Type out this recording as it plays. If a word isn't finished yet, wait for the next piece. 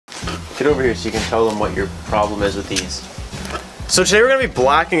Get over here so you can tell them what your problem is with these. So today we're going to be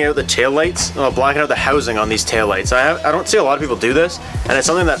blacking out the taillights, blacking out the housing on these taillights. I don't see a lot of people do this, and it's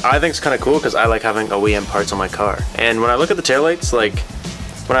something that I think is kind of cool because I like having OEM parts on my car. And when I look at the taillights, like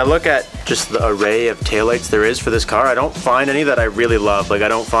when I look at just the array of taillights there is for this car, I don't find any that I really love. Like I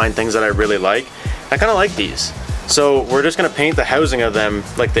don't find things that I really like. I kind of like these. So we're just going to paint the housing of them,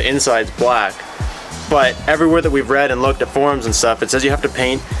 like the inside's black. But everywhere that we've read and looked at forums and stuff, it says you have to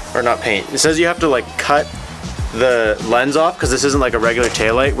paint, or not paint, it says you have to like cut the lens off, because this isn't like a regular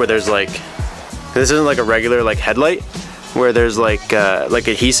taillight where there's like, this isn't like a regular like headlight where there's like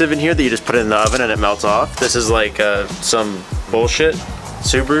adhesive in here that you just put it in the oven and it melts off. This is like some bullshit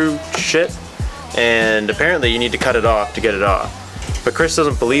Subaru shit, and apparently you need to cut it off to get it off. But Chris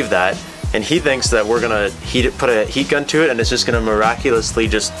doesn't believe that, and he thinks that we're gonna put a heat gun to it and it's just gonna miraculously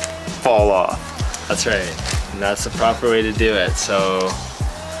just fall off. That's right, and that's the proper way to do it, so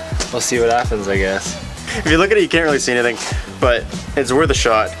we'll see what happens, I guess. If you look at it, you can't really see anything, but it's worth a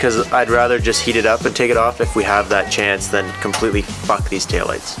shot because I'd rather just heat it up and take it off if we have that chance than completely fuck these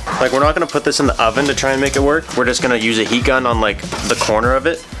taillights. Like, we're not gonna put this in the oven to try and make it work. We're just gonna use a heat gun on like the corner of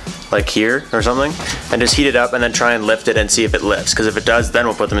it, like here or something, and just heat it up and then try and lift it and see if it lifts. Because if it does, then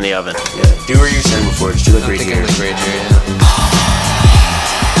we'll put them in the oven. Yeah, do where you said before, just do like right here. Right here, yeah.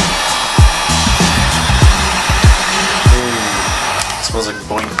 It smells like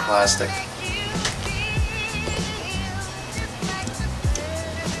boing plastic.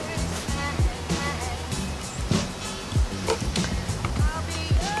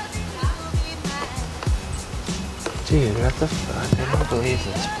 Dude, what the fuck? I don't believe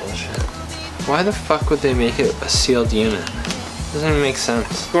this bullshit. Why the fuck would they make it a sealed unit? Doesn't even make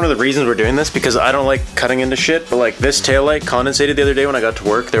sense. One of the reasons we're doing this, because I don't like cutting into shit, but like this taillight condensated the other day when I got to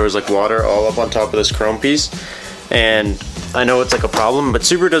work. There was like water all up on top of this chrome piece, and I know it's like a problem, but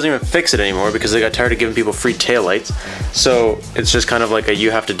Subaru doesn't even fix it anymore because they got tired of giving people free taillights. So it's just kind of like a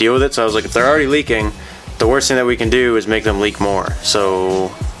you have to deal with it. So I was like, if they're already leaking, the worst thing that we can do is make them leak more.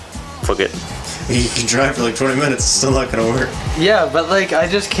 So fuck it. You can drive for like 20 minutes, it's still not gonna work. Yeah, but like I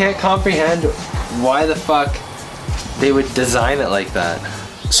just can't comprehend why the fuck they would design it like that.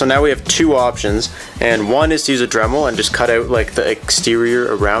 So now we have two options, and one is to use a Dremel and just cut out like the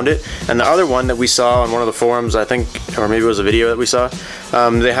exterior around it, and the other one that we saw on one of the forums, I think, or maybe it was a video that we saw,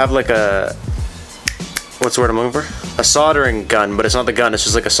 they have like a, what's the word I'm looking for? A soldering gun, but it's not the gun, it's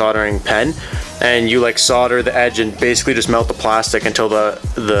just like a soldering pen, and you like solder the edge and basically just melt the plastic until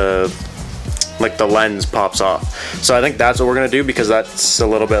the lens pops off. So I think that's what we're gonna do, because that's a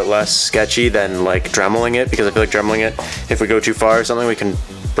little bit less sketchy than like Dremeling it, because I feel like Dremeling it, if we go too far or something, we can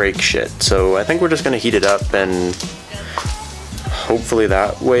break shit. So I think we're just gonna heat it up and hopefully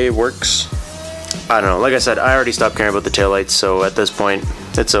that way works. I don't know, like I said, I already stopped caring about the taillights, so at this point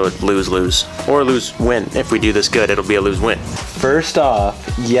it's a lose-lose, or lose-win. If we do this good, it'll be a lose-win. First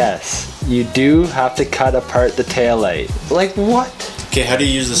off, yes, you do have to cut apart the taillight. Like what? Okay, how do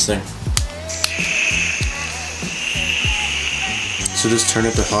you use this thing? So just turn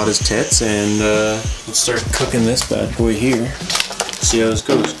it to hot as tits, and let's start cooking this bad boy here. See how this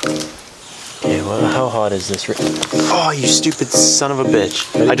goes. Yeah, well, how hot is this? Oh, you stupid son of a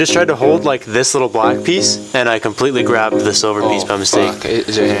bitch. I just tried to hold like this little black piece, and I completely grabbed the silver piece by mistake. Fuck.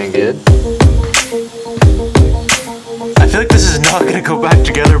 Is your hand good? I feel like this is not gonna go back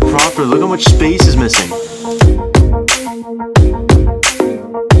together properly. Look how much space is missing.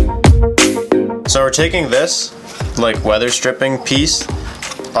 So we're taking this like weather stripping piece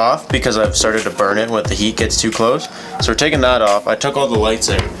off because I've started to burn it when the heat gets too close. So we're taking that off. I took all the lights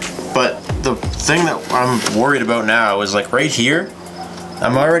out. But the thing that I'm worried about now is like right here,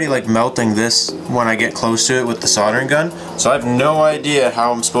 I'm already like melting this when I get close to it with the soldering gun. So I have no idea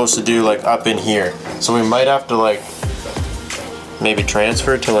how I'm supposed to do like up in here. So we might have to like maybe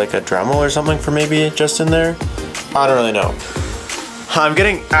transfer to like a Dremel or something for maybe just in there. I don't really know. I'm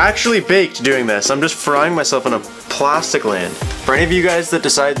getting actually baked doing this. I'm just frying myself in a plastic land. For any of you guys that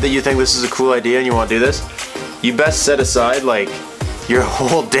decide that you think this is a cool idea and you want to do this, you best set aside like your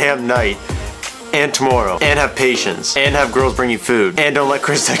whole damn night and tomorrow, and have patience, and have girls bring you food, and don't let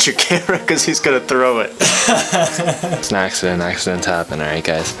Chris touch your camera because he's gonna throw it. It's an accident. Accidents happen, alright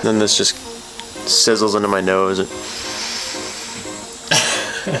guys? Then this just sizzles into my nose.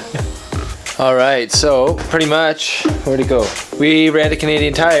 Alright, so pretty much, where'd it go? We ran to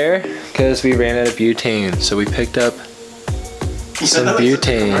Canadian Tire because we ran out of butane, so we picked up some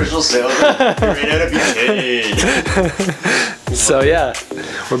butane. Commercial sales. We ran out of butane. So yeah,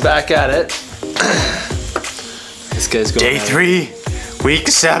 we're back at it. This guy's going Day 3, week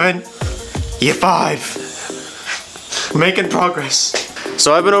 7, year 5. Making progress.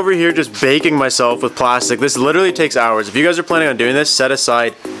 So I've been over here just baking myself with plastic. This literally takes hours. If you guys are planning on doing this, set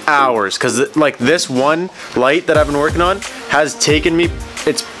aside hours, because like this one light that I've been working on has taken me,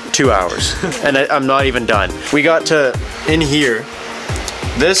 it's 2 hours and I'm not even done. We got to in here.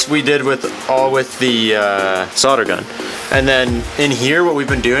 This we did with the solder gun. And then in here what we've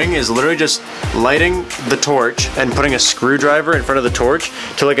been doing is literally just lighting the torch and putting a screwdriver in front of the torch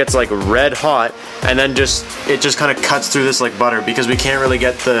till it gets like red hot, and then it just kind of cuts through this like butter, because we can't really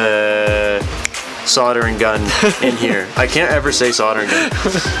get the soldering gun in here. I can't ever say soldering gun.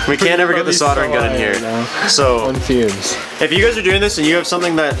 We can't ever get the soldering gun in here. So on fumes. If you guys are doing this and you have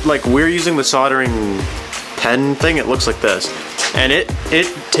something that, like we're using the soldering pen thing, it looks like this. And it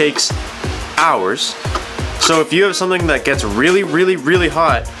takes hours. So if you have something that gets really, really, really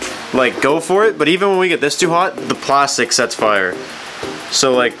hot, like go for it. But even when we get this too hot, the plastic sets fire.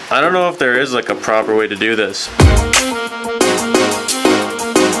 So like, I don't know if there is like a proper way to do this.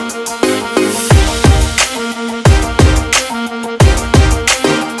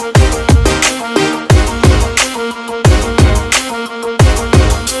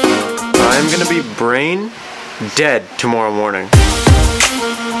 I'm gonna be brain dead tomorrow morning.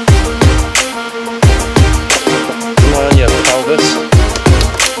 Come on, you pelvis.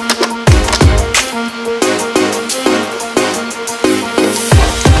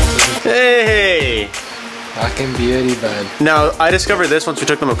 Hey! Fucking beauty, bud. Now, I discovered this once we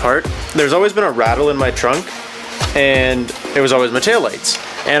took them apart. There's always been a rattle in my trunk, and it was always my taillights.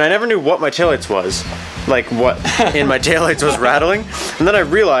 And I never knew what my taillights was. Like, what in my taillights was rattling. And then I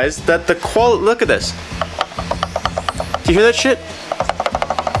realized that the quality, look at this. Do you hear that shit?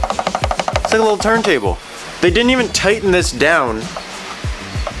 It's like a little turntable. They didn't even tighten this down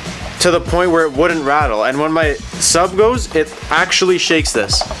to the point where it wouldn't rattle. And when my sub goes, it actually shakes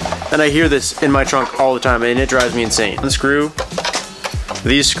this. And I hear this in my trunk all the time, and it drives me insane. Unscrew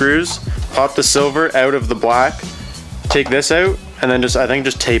these screws, pop the silver out of the black, take this out, and then I think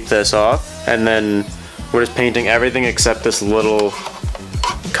just tape this off. And then we're just painting everything except this little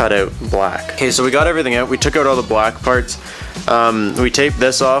cutout black. Okay, so we got everything out. We took out all the black parts. We taped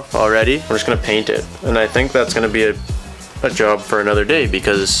this off already. We're just gonna paint it. And I think that's gonna be a job for another day,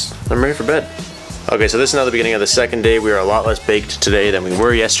 because I'm ready for bed. Okay, so this is now the beginning of the second day. We are a lot less baked today than we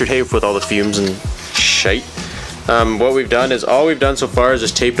were yesterday with all the fumes and shite. What we've done is, all we've done so far is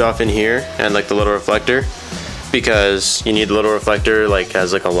just taped off in here and like the little reflector, because you need the little reflector like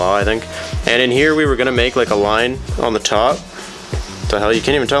as like a law, I think. And in here we were gonna make like a line on the top. What the hell, you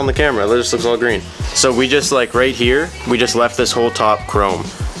can't even tell on the camera, it just looks all green. So we just like right here, we just left this whole top chrome,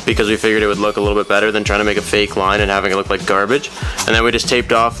 because we figured it would look a little bit better than trying to make a fake line and having it look like garbage. And then we just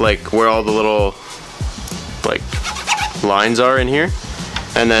taped off like where all the little like lines are in here,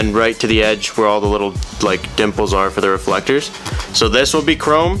 and then right to the edge where all the little like dimples are for the reflectors. So this will be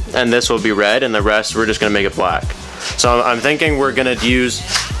chrome and this will be red, and the rest we're just gonna make it black. So I'm thinking we're gonna use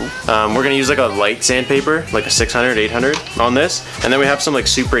like a light sandpaper, like a 600, 800 on this, and then we have some like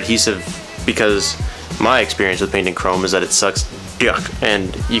super adhesive, because my experience with painting chrome is that it sucks dick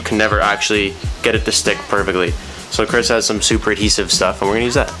and you can never actually get it to stick perfectly. So Chris has some super adhesive stuff and we're gonna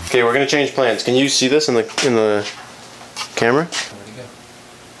use that. Okay, we're gonna change plans. Can you see this in the camera? Where'd he go?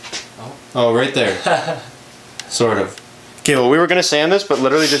 Oh, right there. Sort of. Okay, well we were gonna sand this, but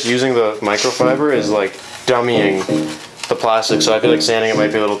literally just using the microfiber is like dummying the plastic, so I feel like sanding it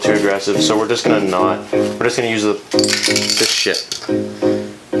might be a little too aggressive, so we're just gonna not. We're just gonna use this shit.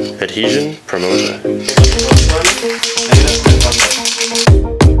 Adhesion Promoter.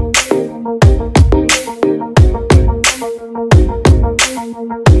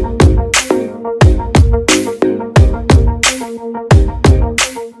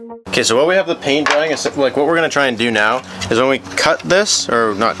 Okay, so while we have the paint drying, like what we're gonna try and do now is when we cut this,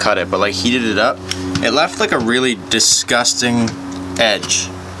 or not cut it, but like heated it up, it left like a really disgusting edge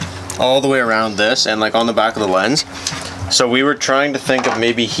all the way around this and like on the back of the lens. So we were trying to think of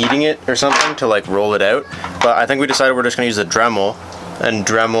maybe heating it or something to like roll it out, but I think we decided we're just gonna use a Dremel and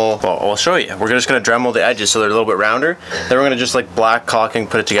Dremel, well, I'll show you. We're just gonna Dremel the edges so they're a little bit rounder. Then we're gonna just like black caulking,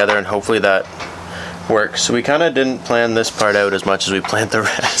 put it together, and hopefully that works. So we kind of didn't plan this part out as much as we planned the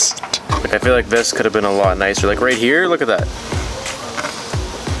rest. Like, I feel like this could have been a lot nicer. Like right here, look at that.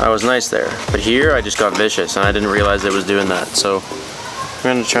 I was nice there. But here, I just got vicious and I didn't realize it was doing that. So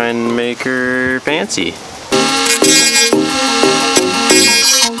we're gonna try and make her fancy.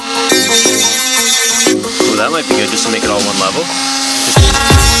 Ooh, that might be good just to make it all one level.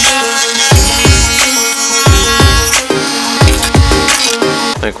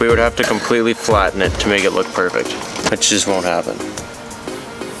 Like we would have to completely flatten it to make it look perfect, which just won't happen.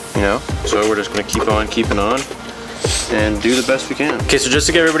 You know? So we're just gonna keep on keeping on. and do the best we can. Okay, so just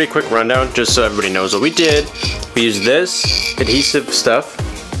to give everybody a quick rundown, just so everybody knows what we did, we used this adhesive stuff,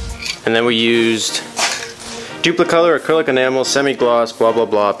 and then we used Duplicolor, acrylic enamel, semi-gloss, blah blah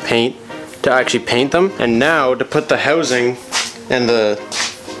blah, paint to actually paint them. And now to put the housing and the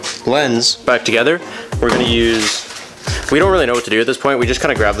lens back together, we're gonna use, we don't really know what to do at this point. We just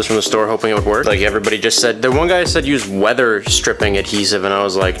kind of grabbed this from the store hoping it would work. Like everybody just said, the one guy said use weather stripping adhesive, and I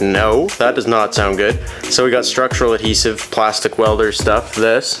was like, no, that does not sound good. So we got structural adhesive, plastic welder stuff,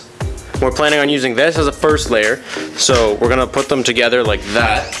 this. We're planning on using this as a first layer. So we're gonna put them together like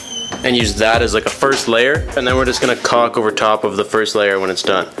that and use that as like a first layer, and then we're just gonna caulk over top of the first layer when it's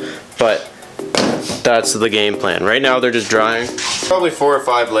done. But that's the game plan. Right now they're just drying. Probably 4 or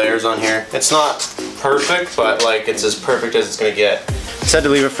 5 layers on here. It's not perfect, but like it's as perfect as it's gonna get. Said to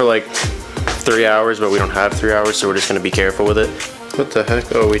leave it for like 3 hours, but we don't have 3 hours, so we're just gonna be careful with it. What the heck?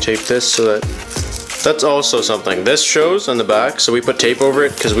 Oh, we taped this so that, that's also something. This shows on the back, so we put tape over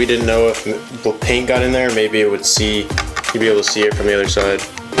it because we didn't know if the paint got in there, maybe it would see, you'd be able to see it from the other side.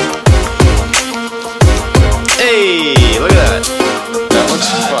 Hey, look at that. That looks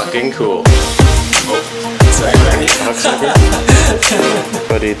fucking cool.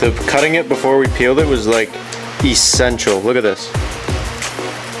 Buddy, the cutting it before we peeled it was like essential. Look at this.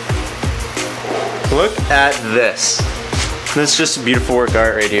 Look at this. This is just a beautiful work of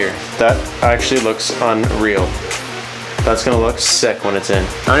art right here. That actually looks unreal. That's gonna look sick when it's in.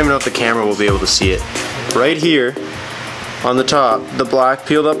 I don't even know if the camera will be able to see it. Right here on the top, the black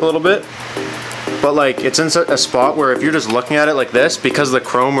peeled up a little bit. But like, it's in a spot where if you're just looking at it like this, because the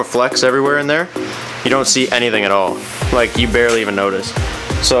chrome reflects everywhere in there, you don't see anything at all. Like, you barely even notice.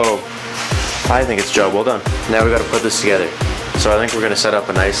 So, I think it's job well done. Now we gotta put this together. So I think we're gonna set up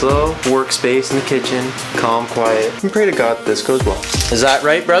a nice little workspace in the kitchen, calm, quiet, and pray to God this goes well. Is that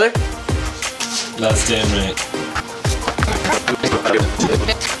right, brother? That's damn right.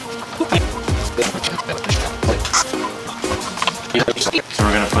 So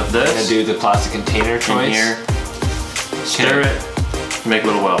we're gonna put this And do the plastic container in here, stir it, make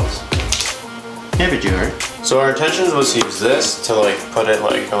little wells. Yeah, but you heard. So our intention was to use this to like put it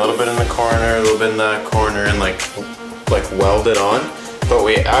like a little bit in the corner, a little bit in that corner, and like weld it on. But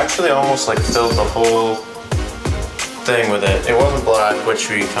we actually almost like filled the whole thing with it. It wasn't black, which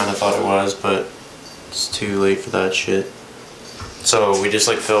we kind of thought it was, but it's too late for that shit. So we just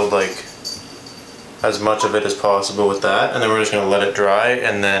like filled like as much of it as possible with that, and then we're just gonna let it dry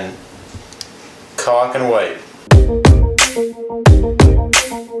and then caulk and wipe.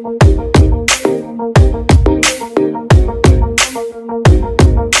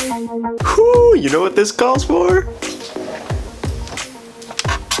 Whew, you know what this calls for?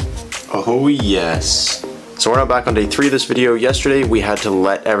 Oh yes. So we're now back on day 3 of this video. Yesterday we had to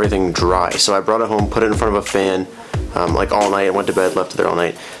let everything dry. So I brought it home, put it in front of a fan, like all night. I went to bed, left it there all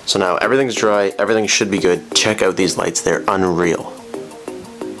night. So now everything's dry, everything should be good. Check out these lights, they're unreal.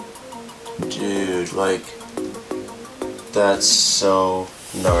 Dude, like, that's so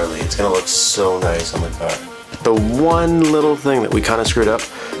gnarly. It's gonna look so nice on the car. The one little thing that we kind of screwed up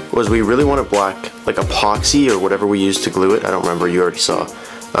was we really wanted black, like epoxy or whatever we used to glue it. I don't remember, you already saw.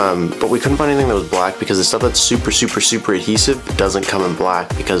 But we couldn't find anything that was black because the stuff that's super adhesive doesn't come in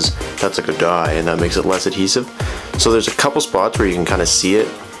black because that's like a dye and that makes it less adhesive. So there's a couple spots where you can kind of see it.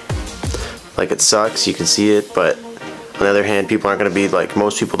 Like, it sucks, you can see it, but on the other hand, people aren't going to be like,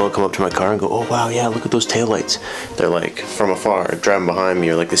 most people don't come up to my car and go, oh wow, yeah, look at those taillights. They're like from afar, driving behind me,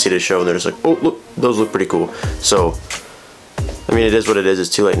 or like they see the show and they're just like, oh look, those look pretty cool. So I mean, it is what it is, it's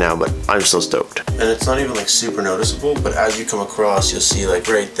too late now, but I'm still stoked. And it's not even like super noticeable, but as you come across, you'll see like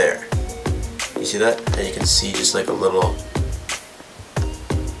right there. You see that? And you can see just like a little,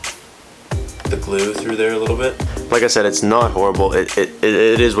 the glue through there a little bit. Like I said, it's not horrible. It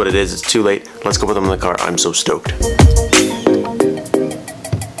is what it is. It's too late. Let's go put them in the car. I'm so stoked.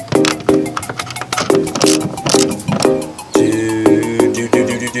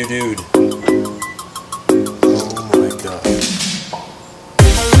 Dude.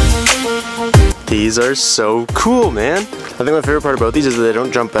 These are so cool, man. I think my favorite part about these is that they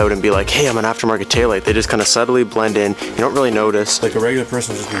don't jump out and be like, hey, I'm an aftermarket taillight. They just kind of subtly blend in. You don't really notice. Like a regular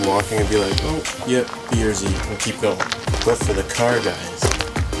person would just be walking and be like, oh, yep, BRZ, and keep going. But for the car guys,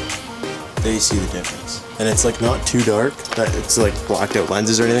 they see the difference. And it's like not too dark, that it's like blacked out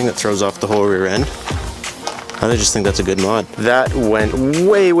lenses or anything that throws off the whole rear end. I just think that's a good mod. That went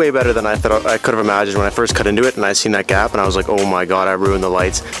way, way better than I thought I could have imagined when I first cut into it and I seen that gap and I was like, oh my god, I ruined the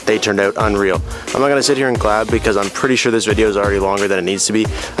lights. They turned out unreal. I'm not gonna sit here and clap because I'm pretty sure this video is already longer than it needs to be.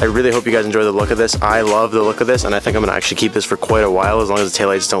 I really hope you guys enjoy the look of this. I love the look of this and I think I'm gonna actually keep this for quite a while as long as the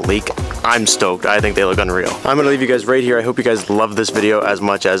taillights don't leak. I'm stoked. I think they look unreal. I'm gonna leave you guys right here. I hope you guys love this video as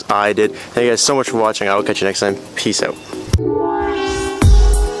much as I did. Thank you guys so much for watching. I will catch you next time. Peace out.